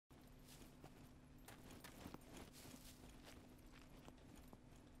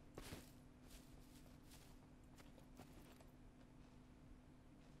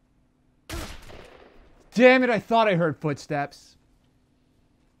Damn it, I thought I heard footsteps.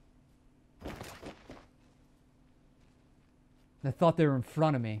 I thought they were in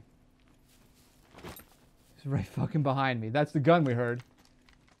front of me. It's right fucking behind me. That's the gun we heard.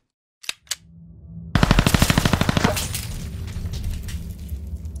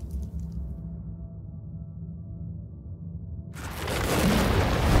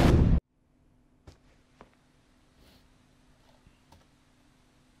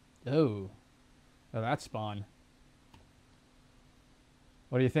 Oh. Oh, that's spawn.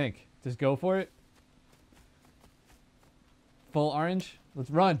 What do you think? Just go for it? Full orange? Let's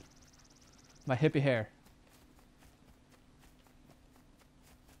run. My hippie hair.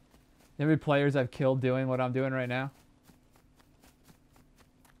 How many players I've killed doing what I'm doing right now?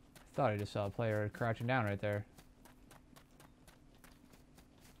 I thought I just saw a player crouching down right there.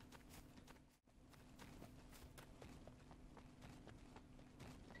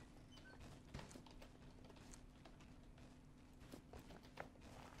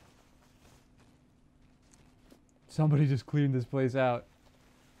 Somebody just cleaned this place out.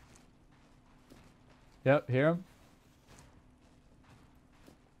 Yep, hear them?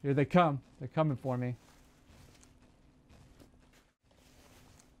 Here they come. They're coming for me.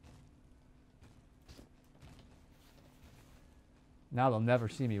 Now they'll never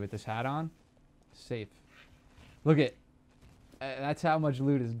see me with this hat on. Safe. Look at... that's how much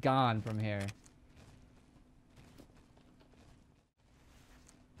loot is gone from here.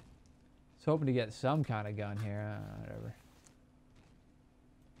 I was hoping to get some kind of gun here. Whatever.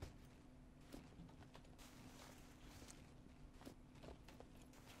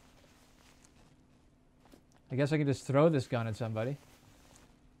 I guess I can just throw this gun at somebody.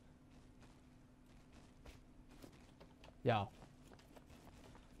 Yo.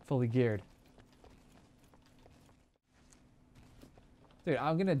 Fully geared. Dude,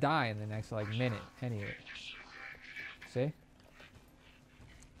 I'm gonna die in the next, like, minute anyway. See?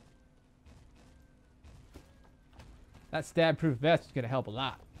 That stab-proof vest is gonna help a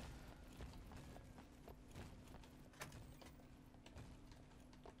lot.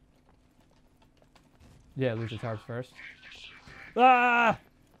 Yeah, lose the tarps first. Ah!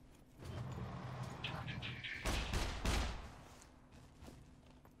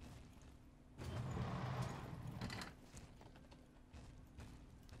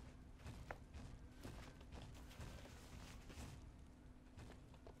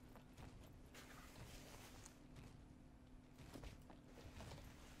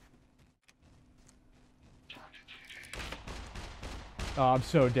 Oh, I'm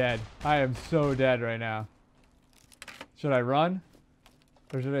so dead. I am so dead right now. Should I run?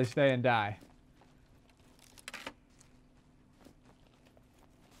 Or should I stay and die?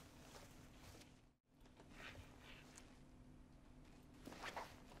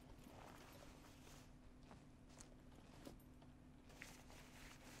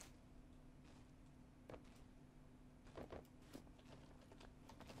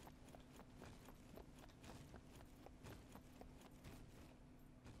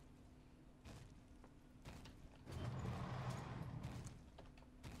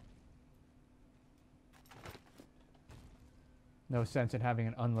 No sense in having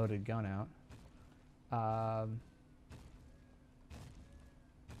an unloaded gun out.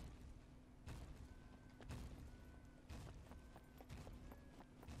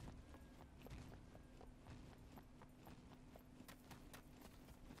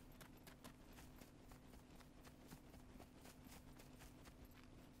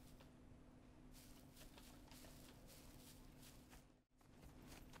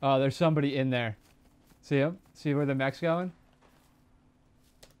 Oh, there's somebody in there. See him? See where the mech's going?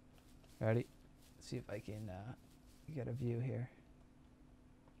 Ready? Let's see if I can get a view here.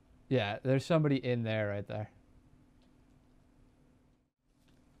 Yeah, there's somebody in there right there.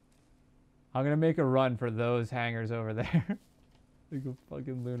 I'm gonna make a run for those hangars over there. Like a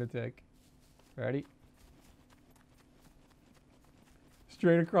fucking lunatic. Ready?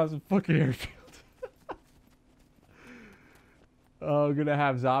 Straight across the fucking airfield. Oh, I'm gonna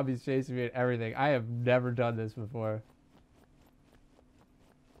have zombies chasing me and everything. I have never done this before.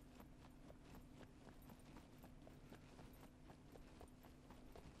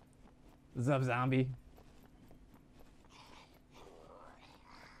 What's up, zombie?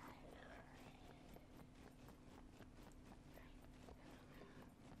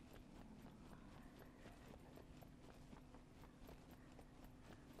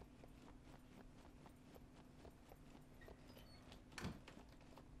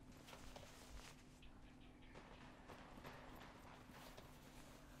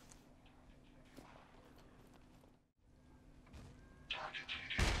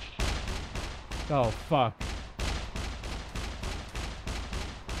 Oh, fuck.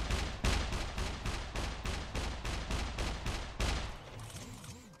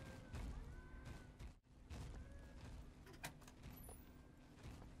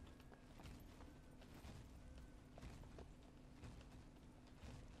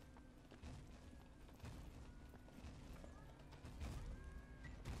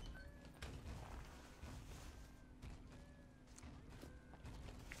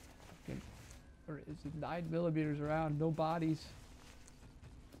 Or is it 9mm around? No bodies.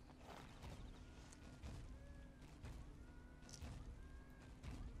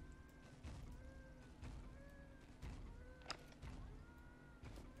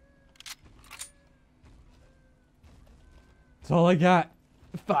 That's all I got.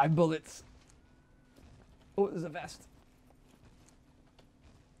 5 bullets. Oh, there's a vest.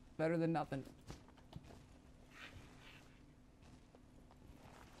 Better than nothing.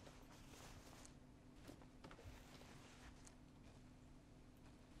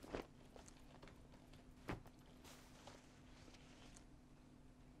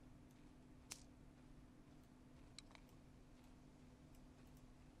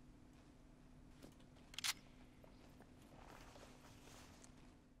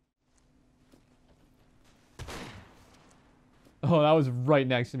 Oh, that was right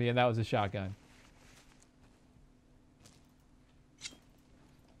next to me, and that was a shotgun.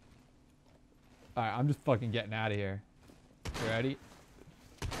 Alright, I'm just fucking getting out of here. You ready?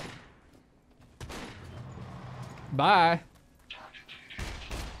 Bye!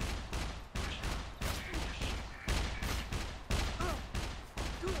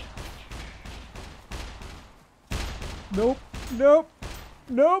 Nope. Nope.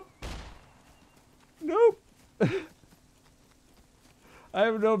 Nope. Nope. I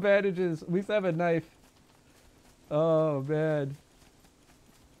have no bandages. At least I have a knife. Oh, man.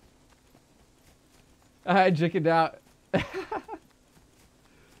 I chickened out.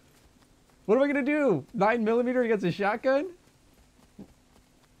 What am I going to do? 9mm against a shotgun?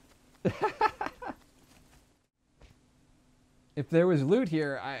 If there was loot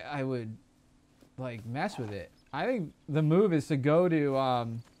here, I would, like, mess with it. I think the move is to go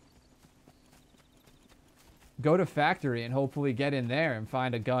to factory and hopefully get in there and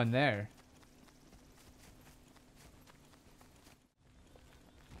find a gun there.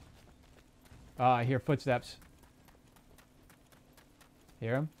 I hear footsteps.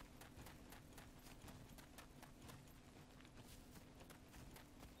 Hear him?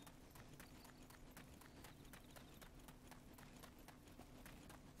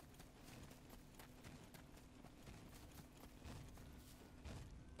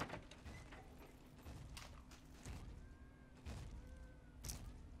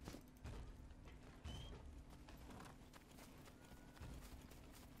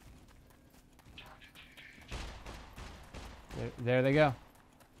 There they go.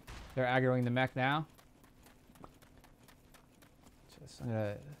 They're aggroing the mech now.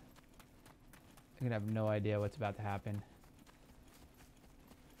 I'm gonna have no idea what's about to happen.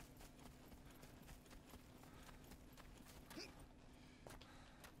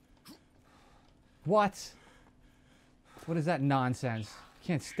 What? What is that nonsense?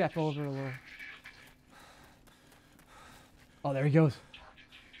 Can't step over a little. Oh, there he goes.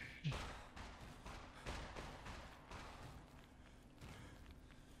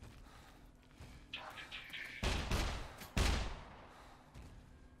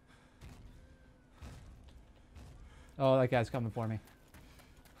 Oh, that guy's coming for me.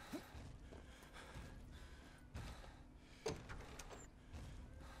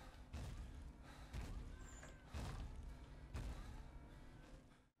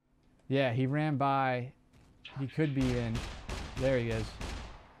 Yeah, he ran by. He could be in. There he is.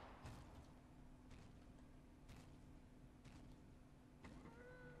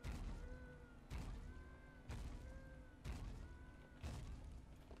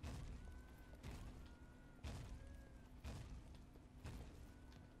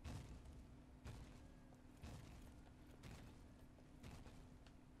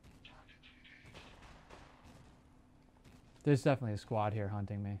 There's definitely a squad here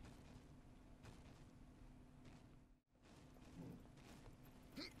hunting me.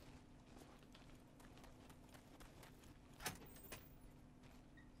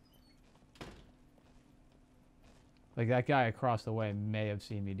 Like, that guy across the way may have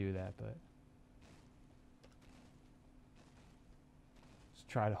seen me do that, but... Just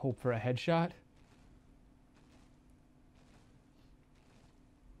try to hope for a headshot.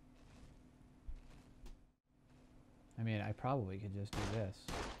 I mean, I probably could just do this.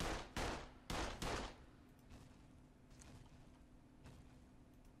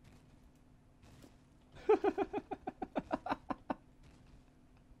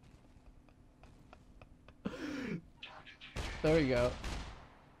 There we go.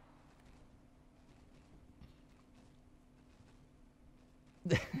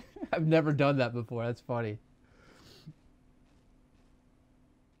 I've never done that before. That's funny.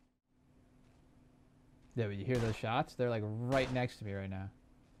 Yeah, but you hear those shots? They're like right next to me right now.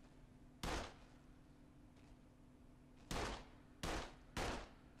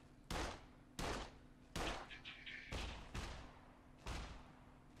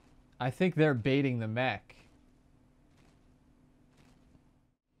 I think they're baiting the mech.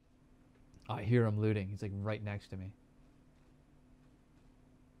 I hear him looting. He's like right next to me.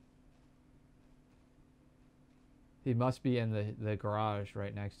 He must be in the garage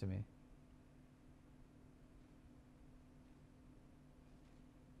right next to me.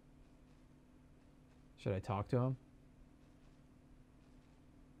 Should I talk to him? I'm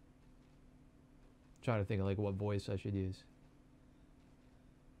trying to think of like what voice I should use.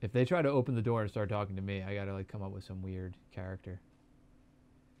 If they try to open the door and start talking to me, I gotta like come up with some weird character.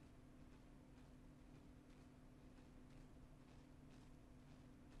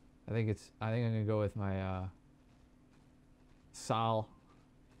 I think I'm gonna go with my Sal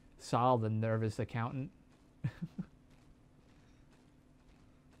the nervous accountant.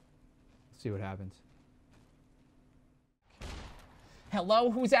 See what happens.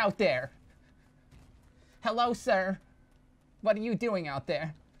 Hello, who's out there? Hello, sir. What are you doing out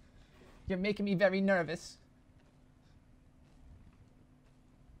there? You're making me very nervous.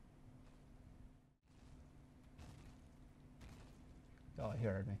 Oh, he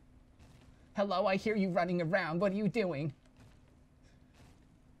heard me. Hello, I hear you running around. What are you doing?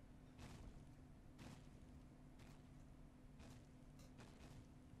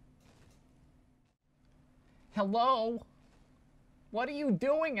 Hello? What are you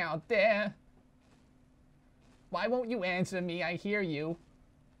doing out there? Why won't you answer me? I hear you.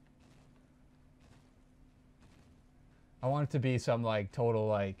 I want it to be some like total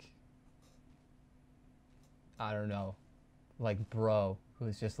like, I don't know, like bro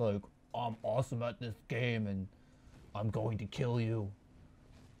who's just like, I'm awesome at this game and I'm going to kill you.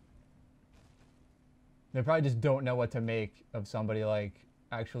 They probably just don't know what to make of somebody like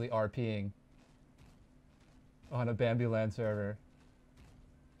actually RPing on a Bambuland server.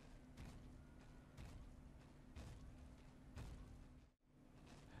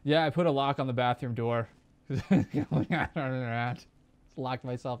 Yeah, I put a lock on the bathroom door. I locked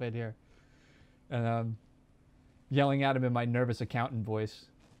myself in here. And yelling at him in my nervous accountant voice.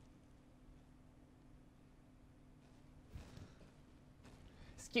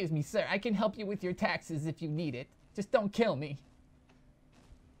 Excuse me, sir. I can help you with your taxes if you need it. Just don't kill me.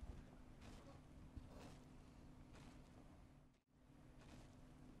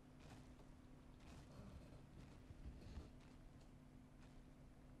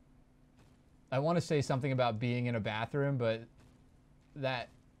 I want to say something about being in a bathroom, but that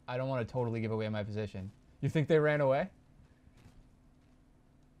I don't want to totally give away my position. You think they ran away?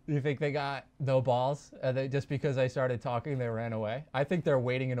 You think they got no balls? Just because I started talking, they ran away? I think they're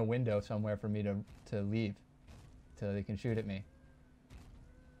waiting in a window somewhere for me to leave, so they can shoot at me.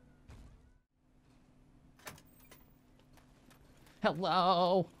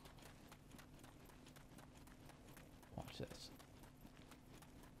 Hello? Watch this.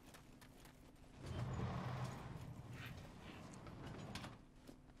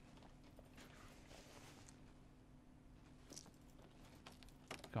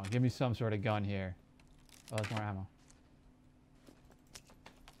 Come on, give me some sort of gun here. Oh, there's more ammo.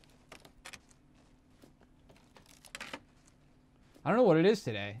 I don't know what it is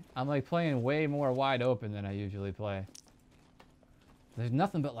today. I'm like playing way more wide open than I usually play. There's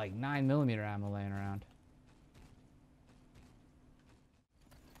nothing but like 9mm ammo laying around.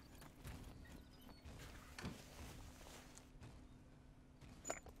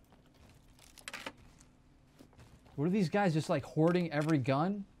 What are these guys just like hoarding every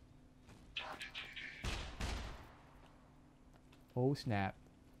gun? Oh snap.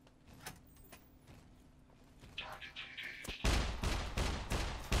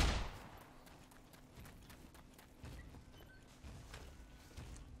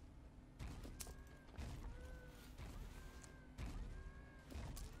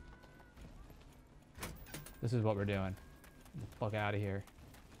 This is what we're doing. Get the fuck out of here.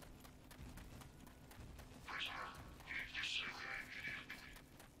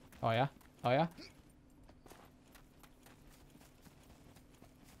 Oh yeah? Oh yeah?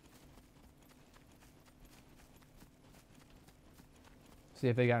 See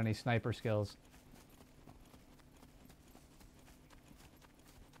if they got any sniper skills.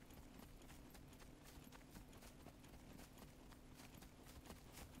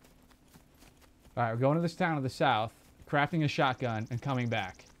 Alright, we're going to this town to the south, crafting a shotgun, and coming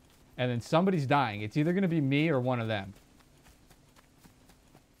back. And then somebody's dying. It's either going to be me or one of them.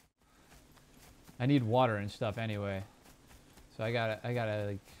 I need water and stuff anyway. So I gotta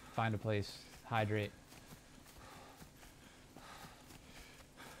like find a place, hydrate.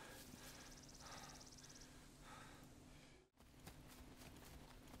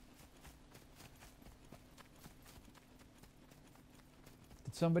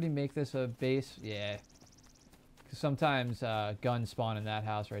 Did somebody make this a base? Yeah. Because sometimes guns spawn in that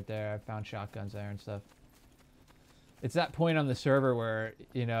house right there. I found shotguns there and stuff. It's that point on the server where,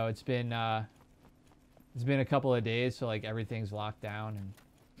 you know, it's been a couple of days, so like everything's locked down. And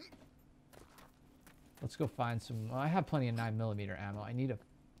let's go find some. Well, I have plenty of 9mm ammo. I need a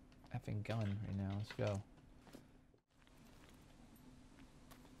effing gun right now. Let's go.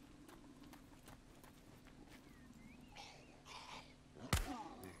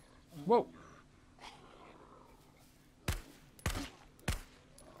 Whoa.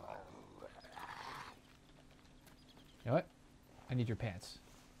 You know what? I need your pants.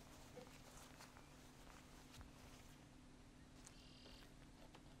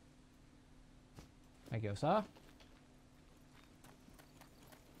 Thank you, sir.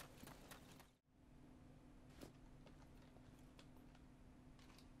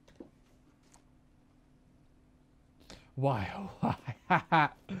 Why, oh, why?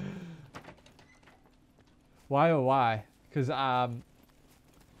 Why, oh, why? Because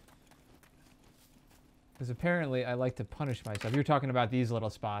apparently I like to punish myself. You're talking about these little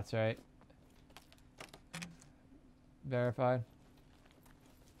spots, right? Verified?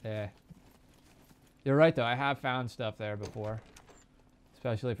 Yeah. You're right, though. I have found stuff there before.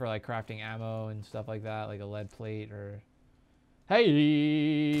 Especially for, like, crafting ammo and stuff like that. Like a lead plate or...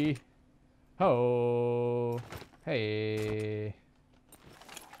 Hey! Ho! Hey!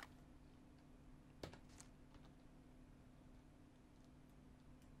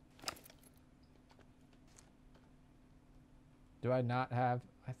 Do I not have...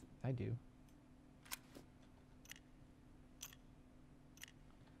 I do.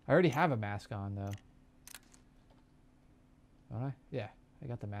 I already have a mask on, though. Don't I? Yeah, I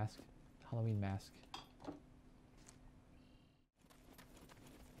got the mask. Halloween mask.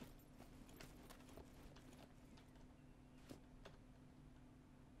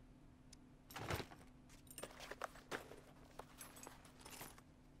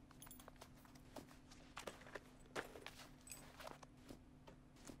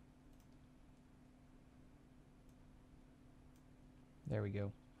 There we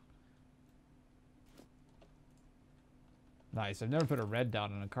go. Nice. I've never put a red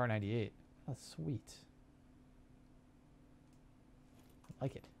dot on a car 98. That's sweet. I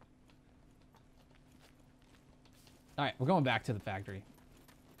like it. Alright, we're going back to the factory.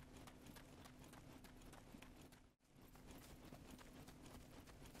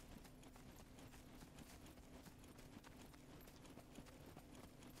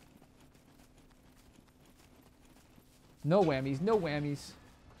 No whammies, no whammies.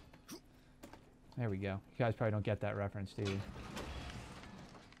 There we go. You guys probably don't get that reference, do you?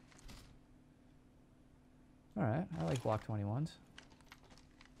 Alright, I like Block 21s. I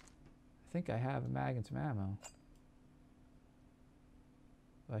think I have a mag and some ammo.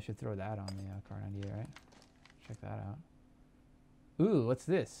 Well, I should throw that on the car 98, right? Check that out. Ooh, what's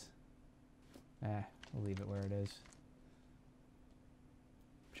this? We'll leave it where it is.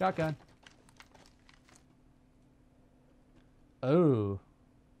 Shotgun. Oh.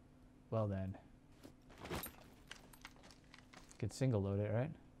 Well then. Could single load it,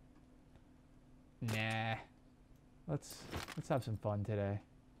 right? Nah. Let's have some fun today.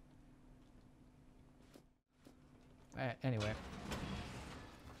 Anyway.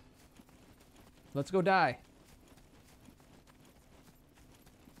 Let's go die.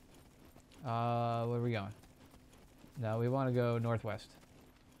 Where are we going? No, we want to go northwest.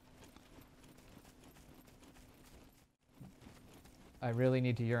 I really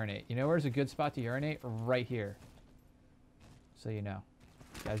need to urinate. You know where's a good spot to urinate? Right here. So you know.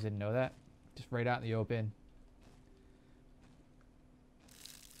 You guys didn't know that? Just right out in the open.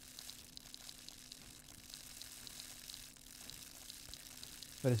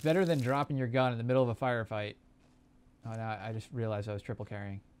 But it's better than dropping your gun in the middle of a firefight. Oh, no, I just realized I was triple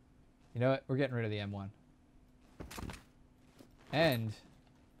carrying. You know what? We're getting rid of the M1. And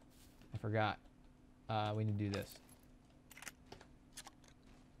I forgot. We need to do this.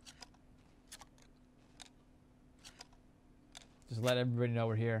 Just let everybody know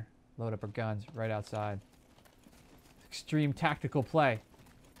we're here. Load up our guns right outside. Extreme tactical play.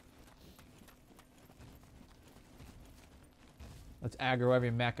 Let's aggro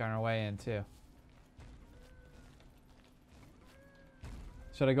every mech on our way in, too.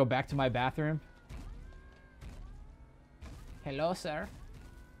 Should I go back to my bathroom? Hello, sir.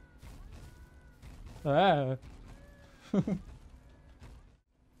 Ah.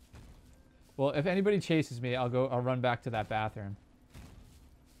 Well, if anybody chases me, I'll run back to that bathroom.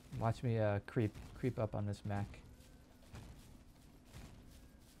 Watch me creep up on this mech.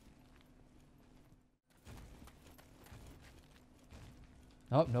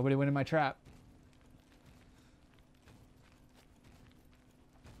 Oh, nobody went in my trap.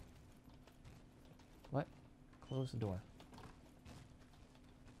 What? Close the door.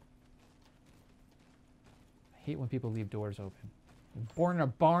 I hate when people leave doors open. I'm born in a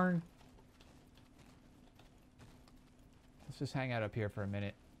barn. Let's just hang out up here for a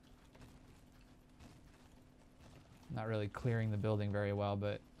minute. Not really clearing the building very well,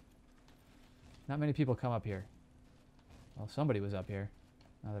 but not many people come up here. Well, somebody was up here,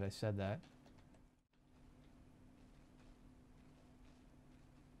 now that I said that.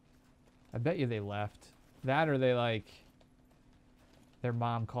 I bet you they left. That or they, like, their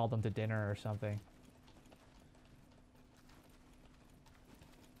mom called them to dinner or something.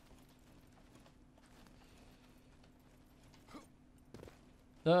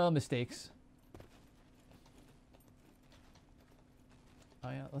 Oh, mistakes. Oh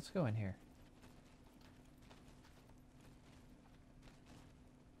yeah, let's go in here.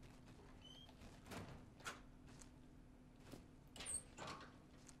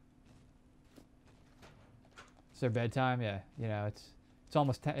 It's their bedtime, yeah. You know, it's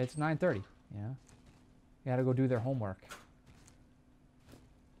almost it's 9:30. You know, you gotta go do their homework.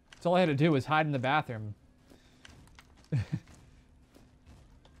 That's all I had to do was hide in the bathroom.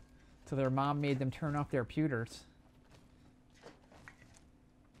 So their mom made them turn off their computers.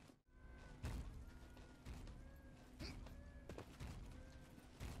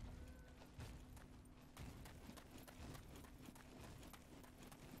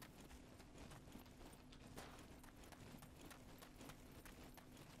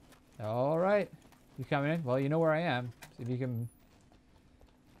 All right, you coming in? Well, you know where I am. See if you can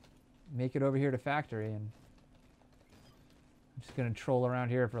make it over here to factory, and I'm just gonna troll around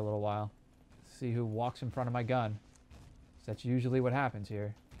here for a little while. See who walks in front of my gun. 'Cause that's usually what happens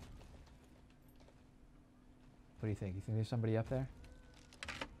here. What do you think? You think there's somebody up there?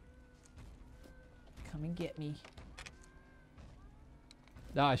 Come and get me.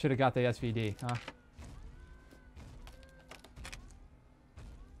 No, I should have got the SVD, huh?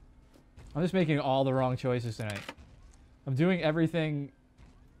 I'm just making all the wrong choices tonight. I'm doing everything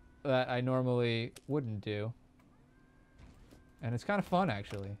that I normally wouldn't do. And it's kind of fun,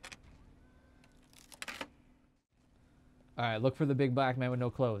 actually. Alright, look for the big black man with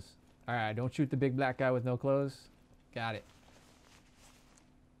no clothes. Alright, don't shoot the big black guy with no clothes. Got it.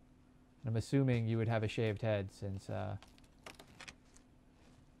 I'm assuming you would have a shaved head since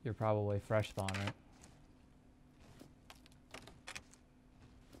you're probably fresh spawn, right?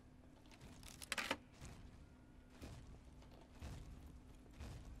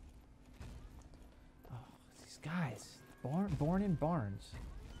 Oh, these guys. Born in barns.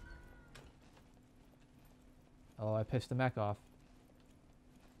 Oh, I pissed the mech off.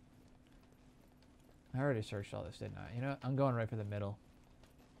 I already searched all this, didn't I? You know, I'm going right for the middle.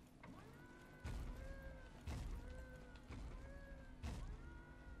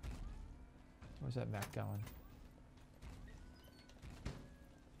 Where's that mech going?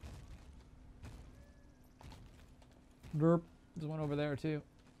 Derp. There's one over there, too.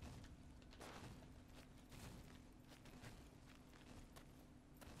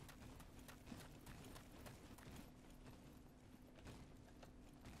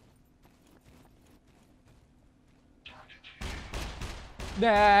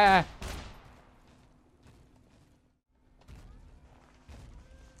 Nah.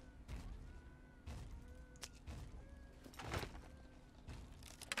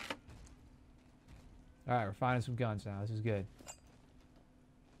 Alright, we're finding some guns now. This is good.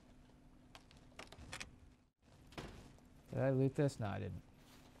 Did I loot this? No, I didn't.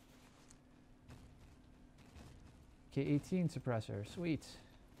 K-18 suppressor. Sweet.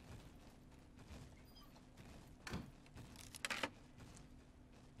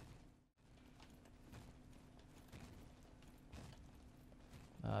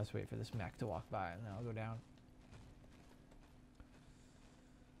 Let's wait for this mech to walk by and then I'll go down.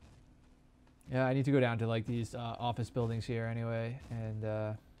 Yeah, I need to go down to like these office buildings here anyway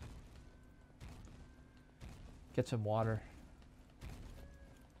and get some water.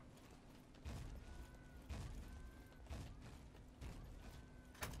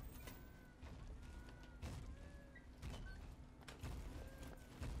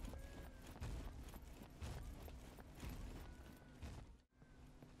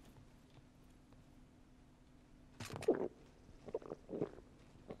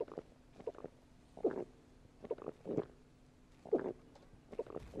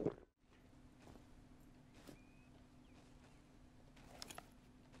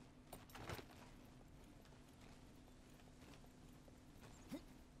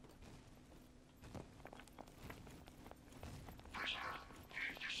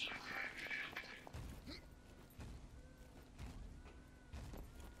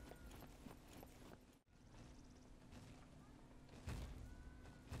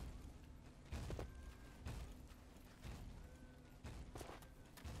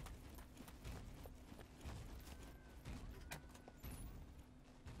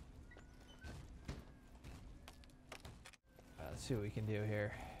 see what we can do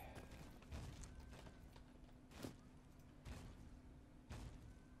here.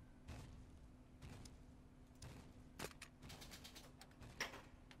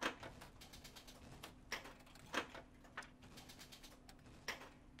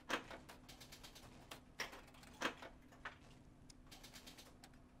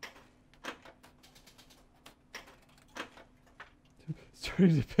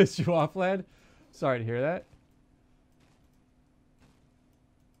 Starting to piss you off, lad? Sorry to hear that.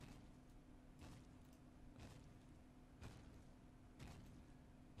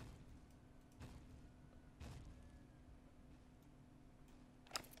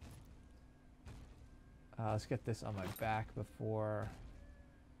 Let's get this on my back before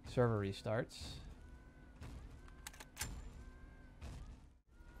server restarts.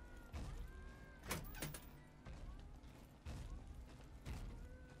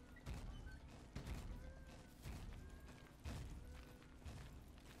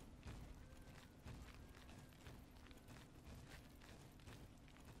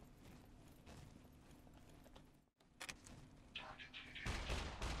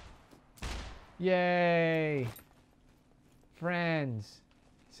 Yay! Friends!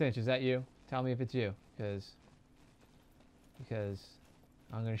 Cinch, is that you? Tell me if it's you, because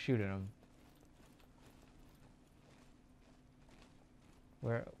I'm gonna shoot at him.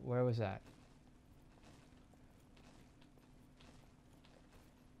 Where was that?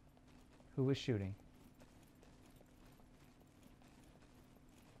 Who was shooting?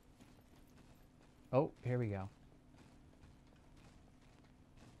 Oh, here we go.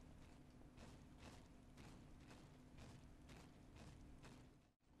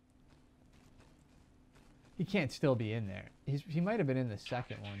 He can't still be in there. He might have been in the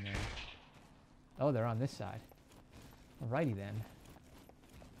second one there. Oh, they're on this side. Alrighty then.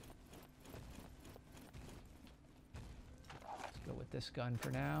 Let's go with this gun for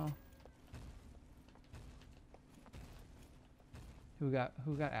now. Who got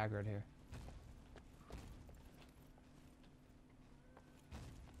aggroed here?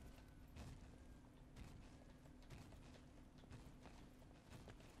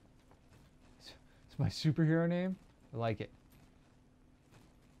 It's my superhero name. I like it.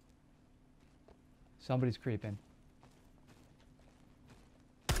 Somebody's creeping.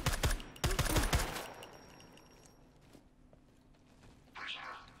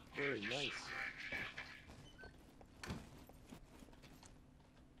 Very nice.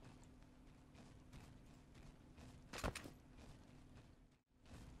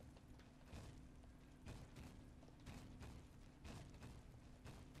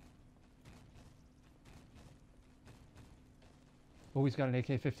 Oh, he's got an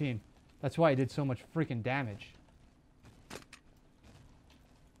AK-15. That's why he did so much freaking damage.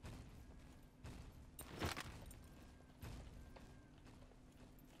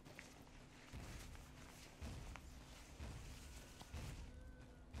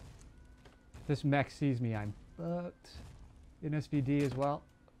 If this mech sees me, I'm fucked. In SVD as well.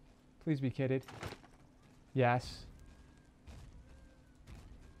 Please be kidded. Yes.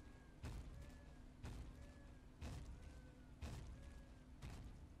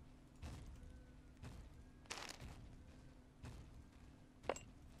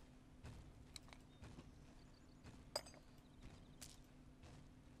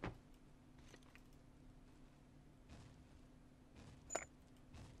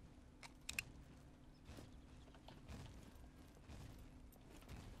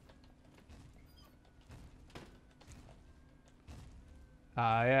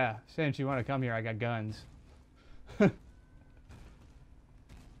 Yeah. Cinch, you want to come here? I got guns. I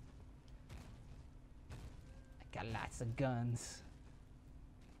got lots of guns.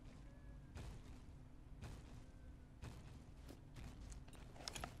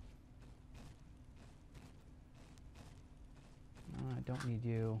 No, I don't need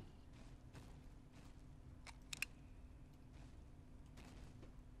you.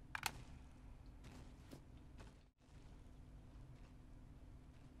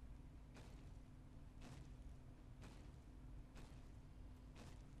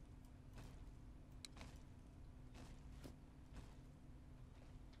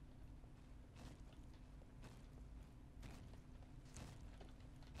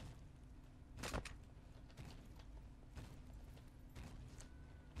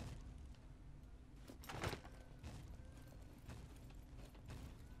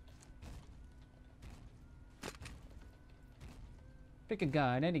 Pick a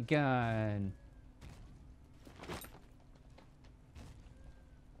gun, any gun.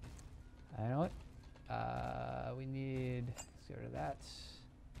 I know what? We need, let's get rid of that.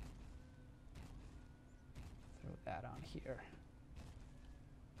 Throw that on here.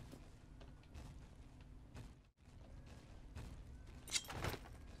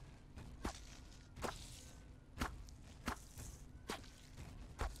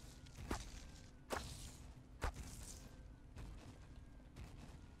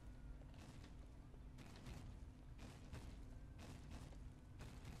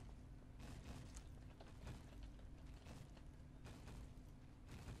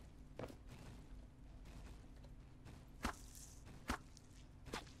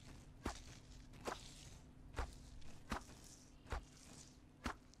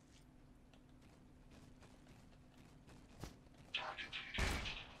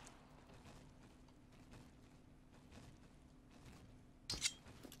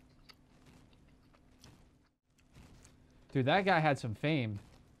 Dude, that guy had some fame.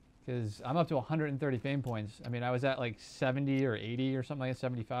 Because I'm up to 130 fame points. I mean, I was at like 70 or 80 or something like that,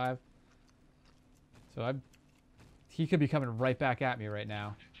 75. So he could be coming right back at me right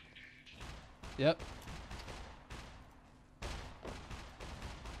now. Yep.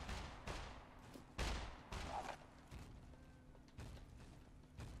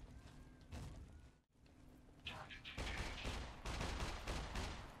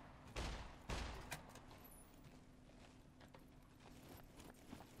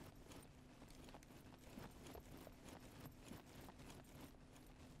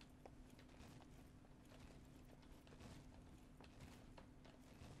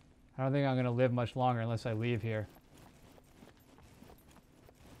 I don't think I'm going to live much longer unless I leave here.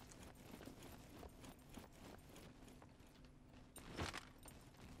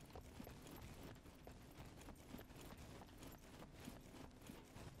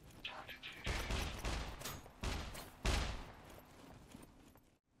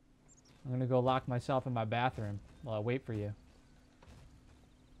 I'm going to go lock myself in my bathroom while I wait for you.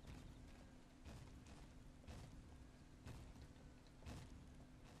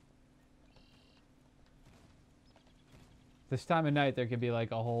 This time of night, there could be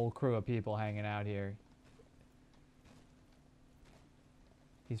like a whole crew of people hanging out here.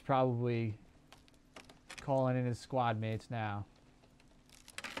 He's probably calling in his squad mates now.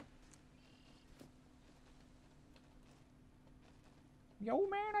 Yo,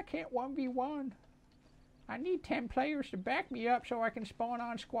 man, I can't 1v1. I need 10 players to back me up so I can spawn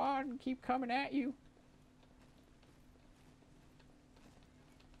on squad and keep coming at you.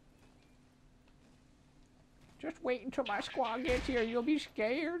 Just wait until my squad gets here. You'll be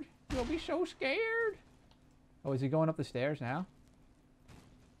scared. You'll be so scared. Oh, is he going up the stairs now?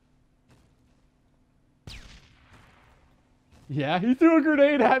 Yeah, he threw a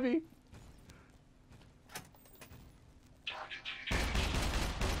grenade at me.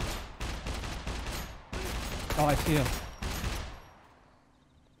 Oh, I see him.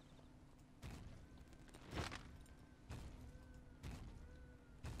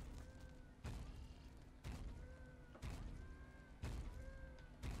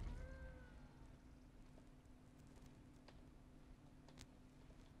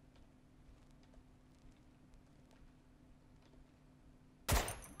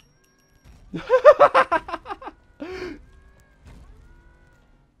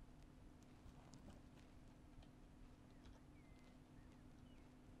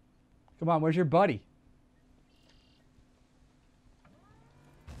 Come on, where's your buddy?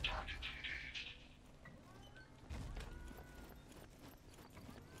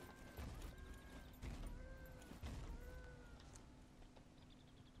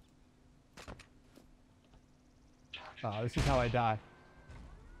 Oh, this is how I die.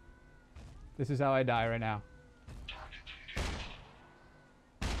 This is how I die right now.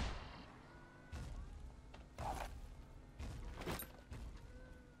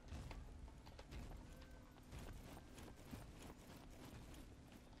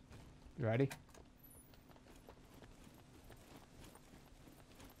 You ready?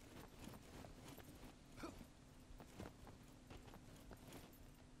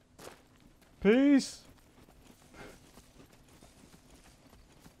 Peace.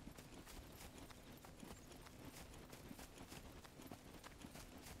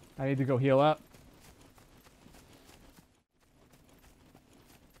 I need to go heal up.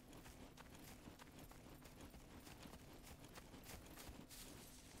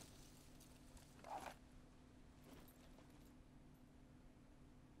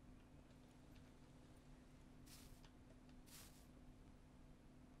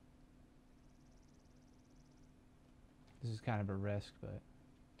 This is kind of a risk, but...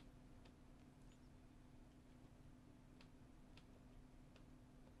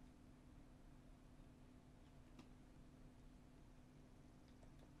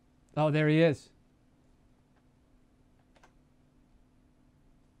 Oh, there he is.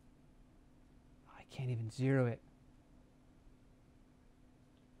 I can't even zero it.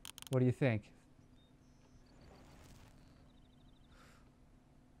 What do you think?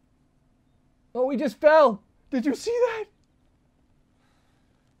 Oh, he just fell. Did you see that?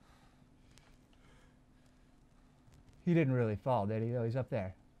 He didn't really fall, did he? Oh, he's up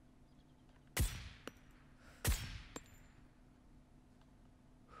there.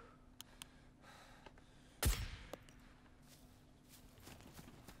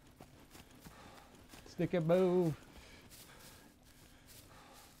 Stick and move.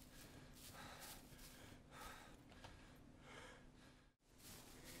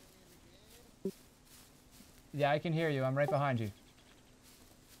 Yeah, I can hear you. I'm right behind you.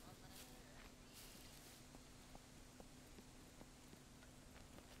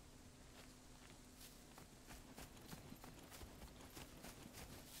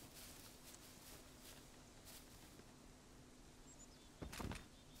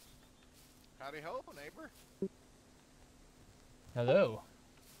 Howdy ho, neighbor. Hello.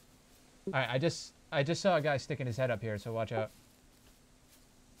 All right, I just saw a guy sticking his head up here, so watch out.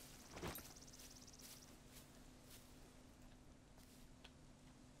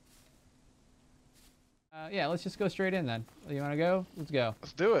 Yeah, let's just go straight in then. You want to go? Let's go.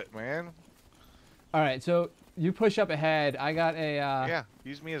 Let's do it, man. All right, so you push up ahead. I got a. Yeah,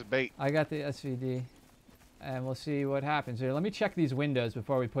 use me as bait. I got the SVD, and we'll see what happens here. Let me check these windows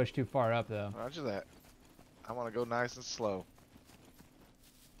before we push too far up, though. Roger that. I want to go nice and slow.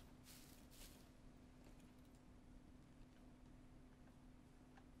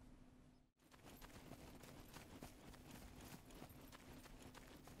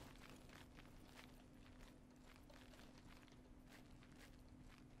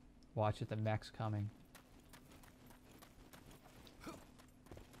 Watch it, the mech's coming.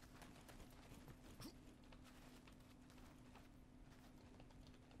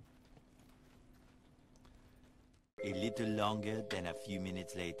 A little longer than a few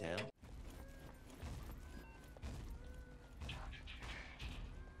minutes later.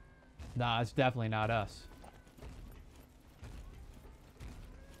 Nah, it's definitely not us.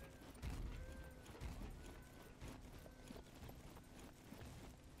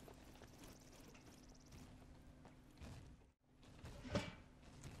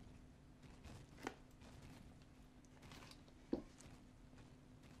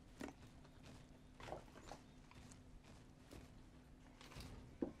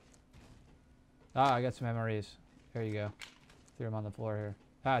 Ah, I got some MREs. Here you go. Threw them on the floor here.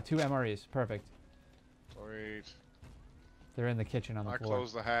 Ah, 2 MREs. Perfect. Sweet. They're in the kitchen on the I floor.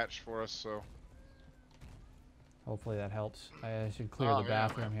 closed the hatch for us, so. Hopefully that helps. I should clear Oh, the yeah,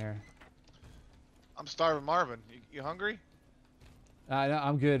 bathroom here. I'm starving, Marvin. You hungry? No,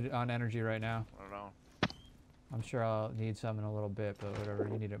 I'm good on energy right now. I don't know. I'm sure I'll need some in a little bit, but whatever.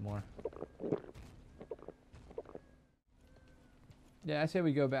 You need it more. Yeah, I say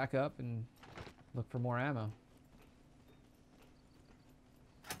we go back up and look for more ammo.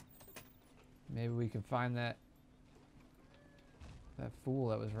 Maybe we can find that fool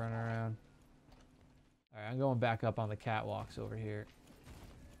that was running around. Alright, I'm going back up on the catwalks over here.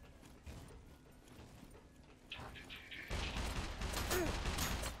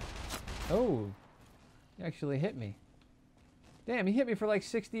 Oh, he actually hit me. Damn, he hit me for like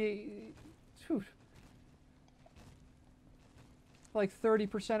 68. Whew. Like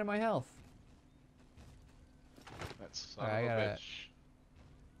 30% of my health. That's son Alright, of I a gotta bitch.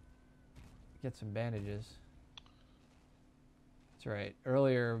 get some bandages. That's right.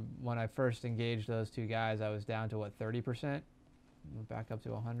 Earlier, when I first engaged those 2 guys, I was down to what, 30%? Went back up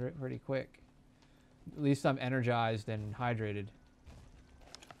to 100 pretty quick. At least I'm energized and hydrated.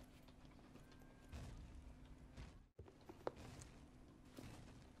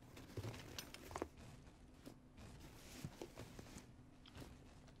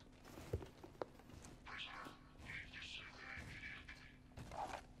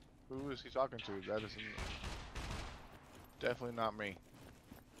 Who is he talking to? That is definitely not me.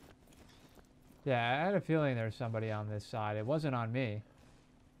 Yeah, I had a feeling there was somebody on this side. It wasn't on me.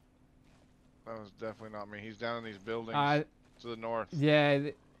 That was definitely not me. He's down in these buildings to the north. Yeah,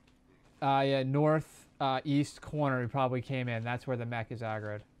 yeah, north east corner. He probably came in. That's where the mech is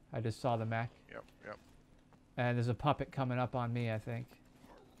aggroed. I just saw the mech. Yep, yep. And there's a puppet coming up on me, I think.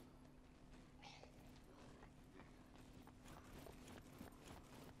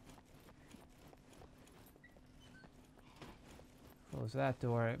 Close that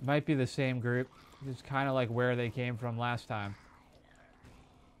door. It might be the same group. It's kind of like where they came from last time.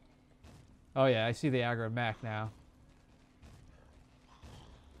 Oh yeah, I see the aggro mech now.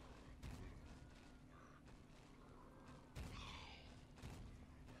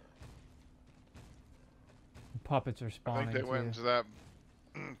 Puppets are I spawning. think they went into that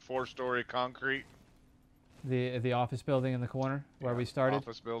 4-story concrete. The office building in the corner where we started.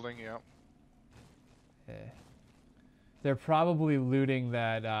 Office building, yep. Yeah. They're probably looting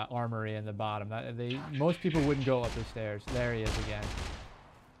that armory in the bottom. Most people wouldn't go up the stairs. There he is again.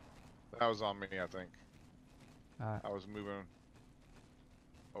 That was on me, I think. Alright. I was moving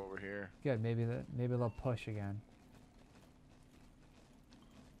over here. Good. Maybe they'll push again.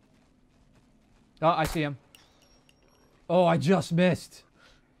 Oh, I see him. Oh, I just missed.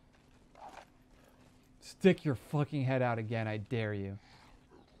 Stick your fucking head out again, I dare you.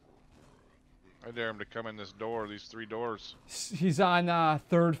 I dare him to come in this door, these 3 doors. He's on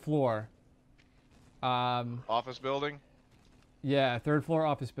 3rd floor. Office building? Yeah, 3rd floor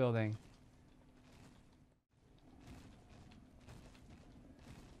office building.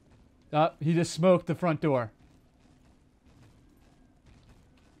 He just smoked the front door.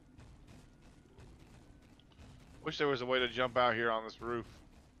 Wish there was a way to jump out here on this roof.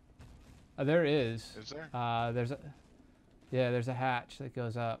 There is. Is there? There's a hatch that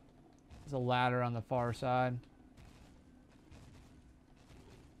goes up. There's a ladder on the far side.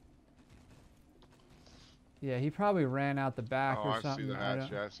 Yeah, he probably ran out the back or something. I see the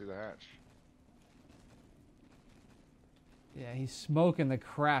hatch. Yeah, I see the hatch. Yeah, he's smoking the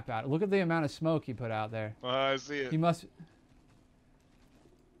crap out. Look at the amount of smoke he put out there. I see it. He must...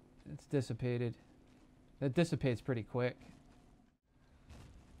 It's dissipated. That dissipates pretty quick.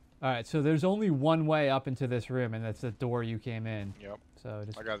 Alright, so there's only one way up into this room, and that's the door you came in. Yep. So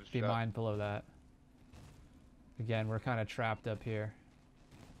just I got it be shut. mindful of that. Again, we're kind of trapped up here.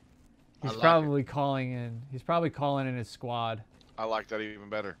 He's probably calling in. He's probably calling in his squad. I like that even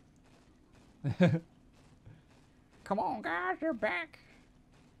better. Come on, guys, you're back.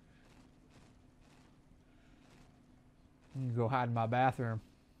 I'm gonna go hide in my bathroom.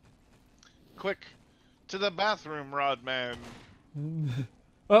 Quick, to the bathroom, Rodman.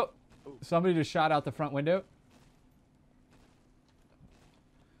 Oh, somebody just shot out the front window.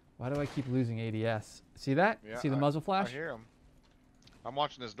 Why do I keep losing ADS? See that? Yeah, See the muzzle flash? I hear him. I'm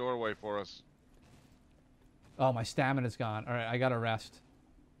watching this doorway for us. Oh, my stamina's gone. All right, I gotta rest.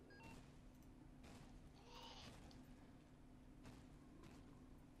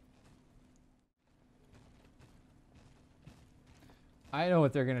 I know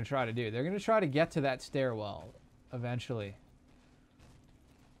what they're gonna try to do. They're gonna try to get to that stairwell eventually.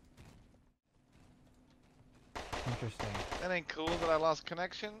 Interesting. That ain't cool that I lost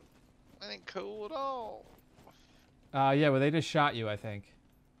connection. That ain't cool at all. Yeah, well, they just shot you, I think.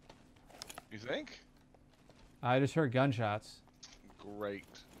 You think? I just heard gunshots. Great.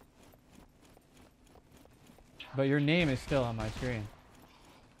 But your name is still on my screen.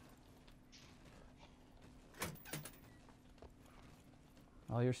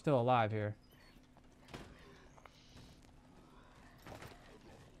 Well, you're still alive here.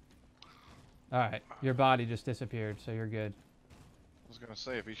 Alright, your body just disappeared, so you're good. I was gonna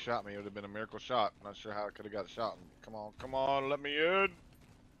say, if he shot me, it would have been a miracle shot. Not sure how I could have got shot. Come on, let me in.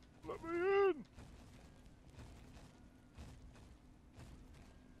 Let me in.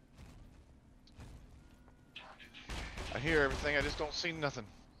 I hear everything, I just don't see nothing.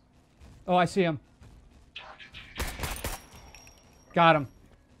 Oh, I see him. Got him.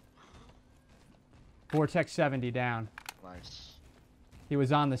 Vortex 70 down. Nice. He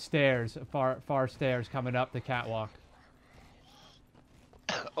was on the stairs, far stairs coming up the catwalk.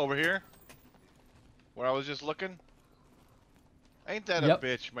 Over here? Where I was just looking? Ain't that Yep. a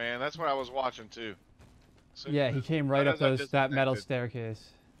bitch, man? That's where I was watching too. So Yeah, he came right up that metal staircase.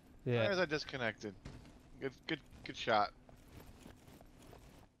 Yeah. Where is I disconnected? Good shot.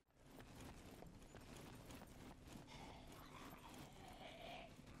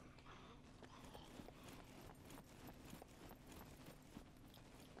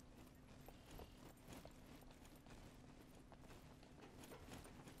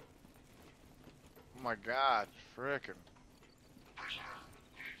 Oh my God, frickin'.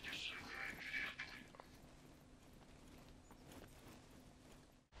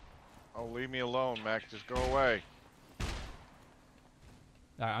 Oh, leave me alone, Mac. Just go away.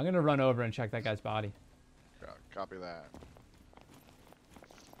 Alright, I'm gonna run over and check that guy's body. Copy that.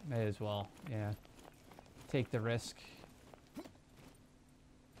 May as well, yeah. Take the risk.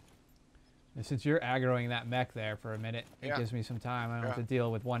 And since you're aggroing that mech there for a minute, it gives me some time. I don't have to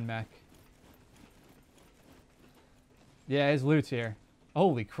deal with one mech. Yeah, his loot's here.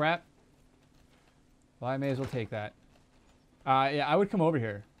 Holy crap. Well, I may as well take that. Yeah, I would come over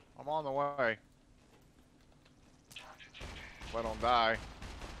here. I'm on the way. If I don't die.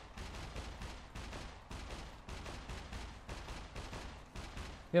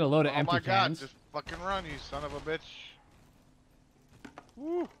 He had a load of empty Oh my God, cans. just fucking run, you son of a bitch.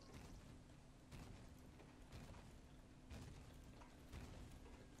 Woo.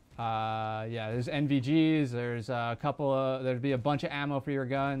 Yeah, there's NVGs, there's a couple of, there'd be a bunch of ammo for your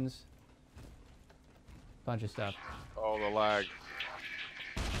guns. Bunch of stuff. Oh, the lag.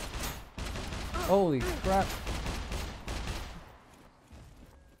 Holy crap.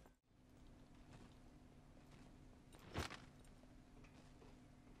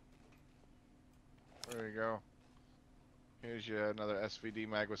 There you go. Here's you another SVD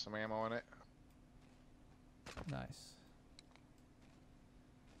mag with some ammo in it. Nice.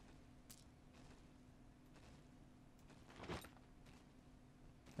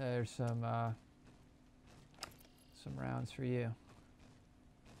 There's some rounds for you.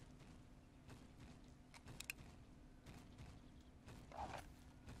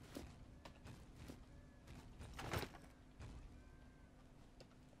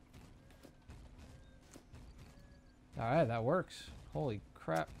 Alright, that works. Holy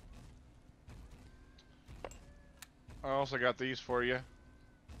crap. I also got these for you.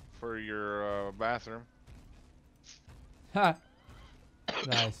 For your bathroom. Ha!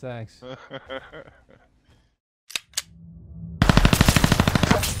 Nice, thanks.